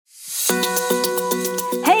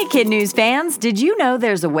Kid News fans, did you know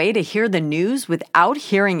there's a way to hear the news without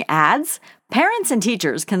hearing ads? Parents and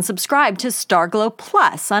teachers can subscribe to Starglow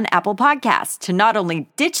Plus on Apple Podcasts to not only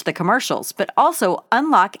ditch the commercials, but also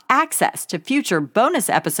unlock access to future bonus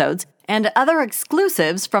episodes and other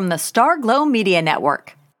exclusives from the Starglow Media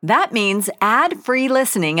Network. That means ad-free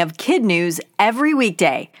listening of kid news every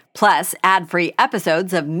weekday, plus ad-free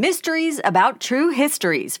episodes of mysteries about true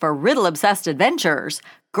histories for riddle-obsessed adventurers,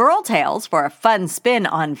 girl tales for a fun spin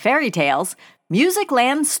on fairy tales,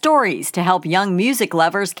 Musicland stories to help young music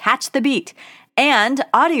lovers catch the beat, and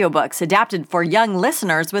audiobooks adapted for young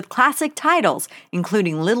listeners with classic titles,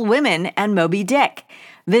 including Little Women and Moby Dick.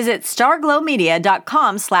 Visit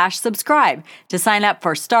starglowmedia.com/subscribe to sign up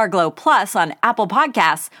for Starglow Plus on Apple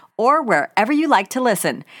Podcasts or wherever you like to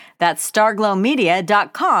listen. That's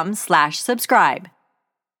starglowmedia.com/subscribe.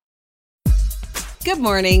 Good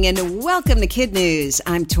morning and welcome to Kid News.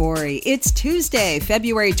 I'm Tori. It's Tuesday,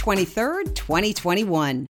 February 23rd,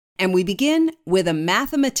 2021. And we begin with a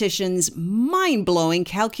mathematician's mind-blowing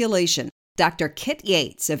calculation. Dr. Kit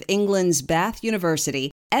Yates of England's Bath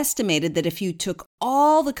University estimated that if you took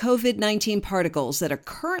all the COVID-19 particles that are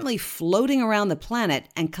currently floating around the planet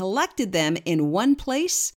and collected them in one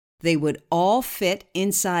place, they would all fit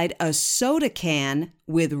inside a soda can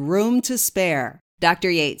with room to spare. Dr.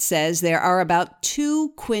 Yates says there are about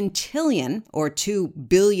 2 quintillion, or 2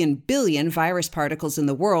 billion virus particles in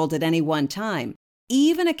the world at any one time.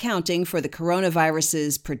 Even accounting for the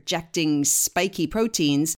coronavirus's projecting spiky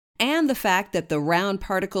proteins and the fact that the round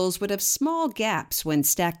particles would have small gaps when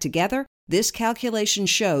stacked together, this calculation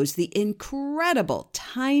shows the incredible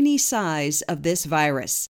tiny size of this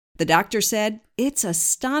virus. The doctor said, "It's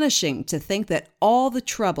astonishing to think that all the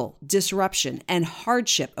trouble, disruption, and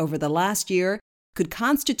hardship over the last year could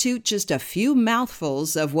constitute just a few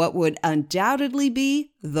mouthfuls of what would undoubtedly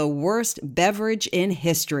be the worst beverage in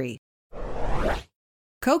history."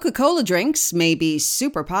 Coca-Cola drinks may be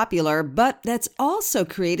super popular, but that's also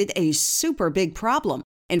created a super big problem.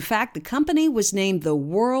 In fact, the company was named the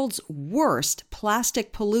world's worst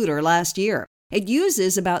plastic polluter last year. It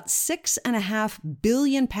uses about 6.5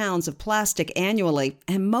 billion pounds of plastic annually,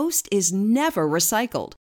 and most is never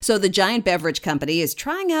recycled. So the giant beverage company is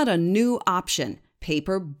trying out a new option: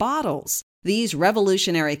 paper bottles. These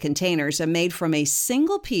revolutionary containers are made from a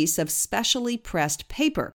single piece of specially pressed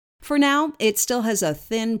paper. For now, it still has a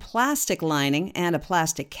thin plastic lining and a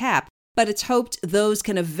plastic cap, but it's hoped those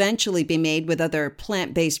can eventually be made with other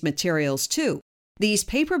plant-based materials too. These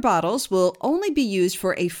paper bottles will only be used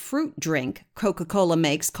for a fruit drink Coca-Cola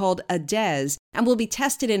makes called a Des, and will be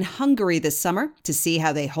tested in Hungary this summer to see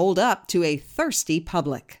how they hold up to a thirsty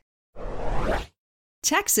public.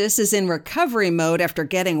 Texas is in recovery mode after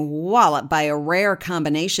getting walloped by a rare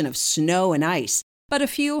combination of snow and ice. But a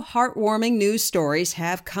few heartwarming news stories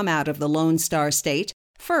have come out of the Lone Star State.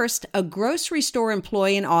 First, a grocery store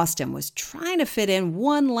employee in Austin was trying to fit in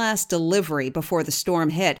one last delivery before the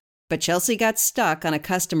storm hit, but Chelsea got stuck on a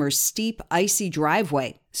customer's steep, icy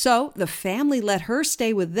driveway. So the family let her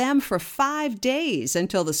stay with them for 5 days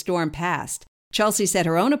until the storm passed. Chelsea said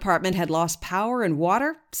her own apartment had lost power and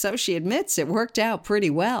water, so she admits it worked out pretty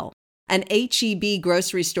well. An H-E-B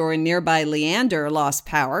grocery store in nearby Leander lost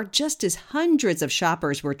power just as hundreds of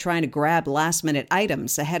shoppers were trying to grab last-minute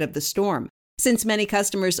items ahead of the storm. Since many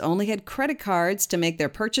customers only had credit cards to make their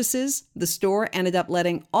purchases, the store ended up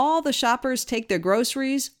letting all the shoppers take their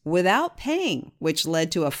groceries without paying, which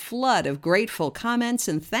led to a flood of grateful comments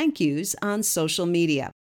and thank yous on social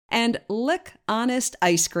media. And Lick Honest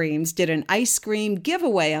Ice Creams did an ice cream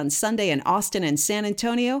giveaway on Sunday in Austin and San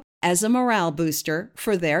Antonio as a morale booster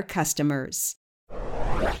for their customers.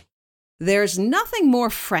 There's nothing more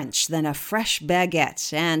French than a fresh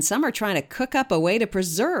baguette, and some are trying to cook up a way to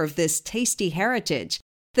preserve this tasty heritage.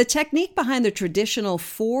 The technique behind the traditional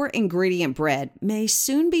 4-ingredient bread may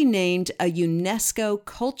soon be named a UNESCO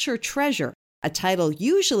Culture Treasure, a title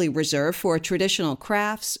usually reserved for traditional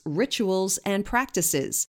crafts, rituals, and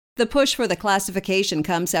practices. The push for the classification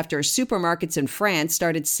comes after supermarkets in France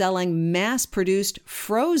started selling mass-produced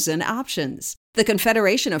frozen options. The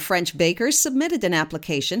Confederation of French Bakers submitted an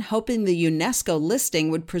application hoping the UNESCO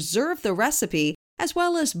listing would preserve the recipe as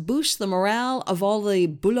well as boost the morale of all the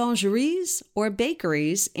boulangeries or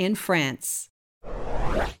bakeries in France.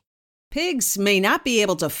 Pigs may not be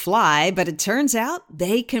able to fly, but it turns out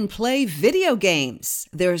they can play video games.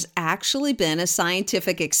 There's actually been a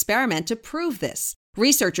scientific experiment to prove this.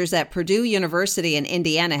 Researchers at Purdue University in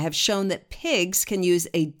Indiana have shown that pigs can use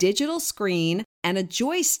a digital screen and a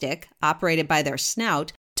joystick operated by their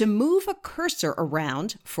snout to move a cursor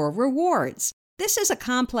around for rewards. This is a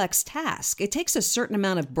complex task. It takes a certain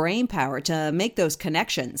amount of brain power to make those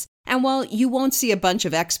connections. And while you won't see a bunch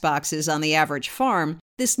of Xboxes on the average farm,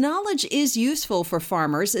 this knowledge is useful for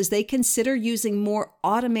farmers as they consider using more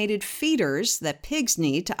automated feeders that pigs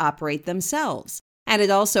need to operate themselves. And it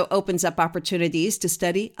also opens up opportunities to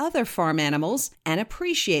study other farm animals and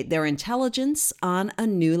appreciate their intelligence on a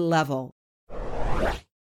new level.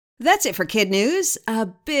 That's it for Kid News. A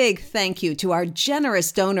big thank you to our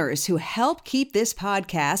generous donors who help keep this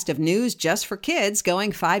podcast of news just for kids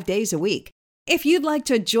going 5 days a week. If you'd like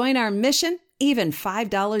to join our mission, even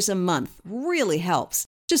 $5 a month really helps.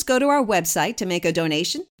 Just go to our website to make a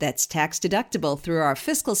donation that's tax-deductible through our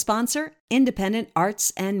fiscal sponsor, Independent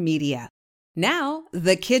Arts and Media. Now,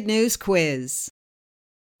 the Kid News quiz.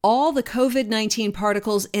 All the COVID-19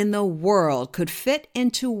 particles in the world could fit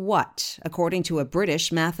into what, according to a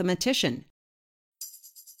British mathematician?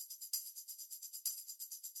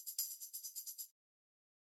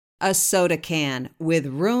 A soda can with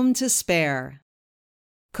room to spare.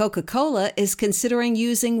 Coca-Cola is considering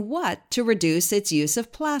using what to reduce its use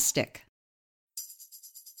of plastic?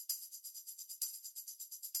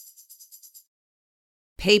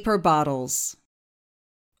 Paper bottles.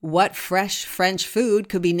 What fresh French food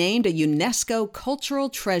could be named a UNESCO cultural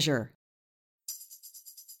treasure?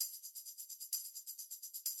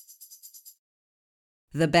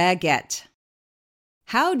 The baguette.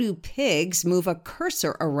 How do pigs move a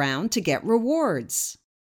cursor around to get rewards?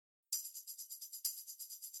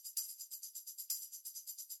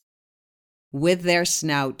 With their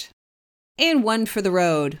snout. And one for the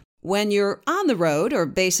road. When you're on the road, or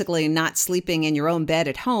basically not sleeping in your own bed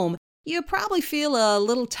at home, you probably feel a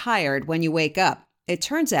little tired when you wake up. It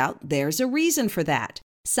turns out there's a reason for that.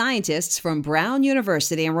 Scientists from Brown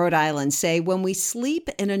University in Rhode Island say when we sleep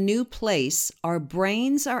in a new place, our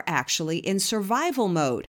brains are actually in survival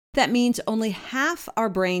mode. That means only half our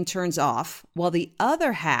brain turns off, while the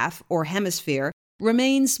other half, or hemisphere,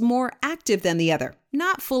 remains more active than the other.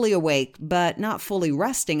 Not fully awake, but not fully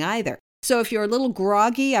resting either. So if you're a little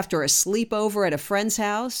groggy after a sleepover at a friend's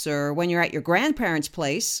house, or when you're at your grandparents'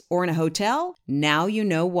 place, or in a hotel, now you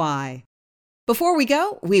know why. Before we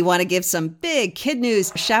go, we want to give some big Kid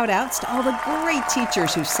News shout-outs to all the great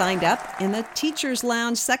teachers who signed up in the Teachers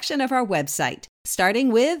Lounge section of our website,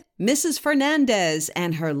 starting with Mrs. Fernandez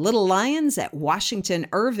and her little lions at Washington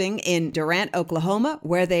Irving in Durant, Oklahoma,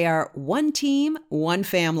 where they are one team, one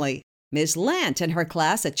family. Ms. Lant and her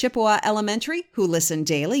class at Chippewa Elementary, who listen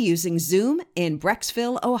daily using Zoom in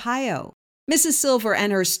Brecksville, Ohio. Mrs. Silver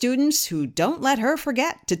and her students, who don't let her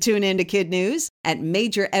forget to tune in to Kid News, at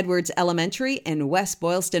Major Edwards Elementary in West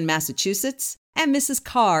Boylston, Massachusetts. And Mrs.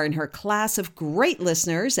 Carr and her class of great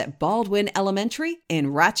listeners at Baldwin Elementary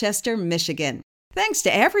in Rochester, Michigan. Thanks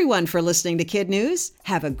to everyone for listening to Kid News.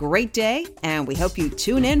 Have a great day, and we hope you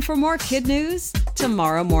tune in for more Kid News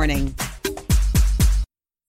tomorrow morning.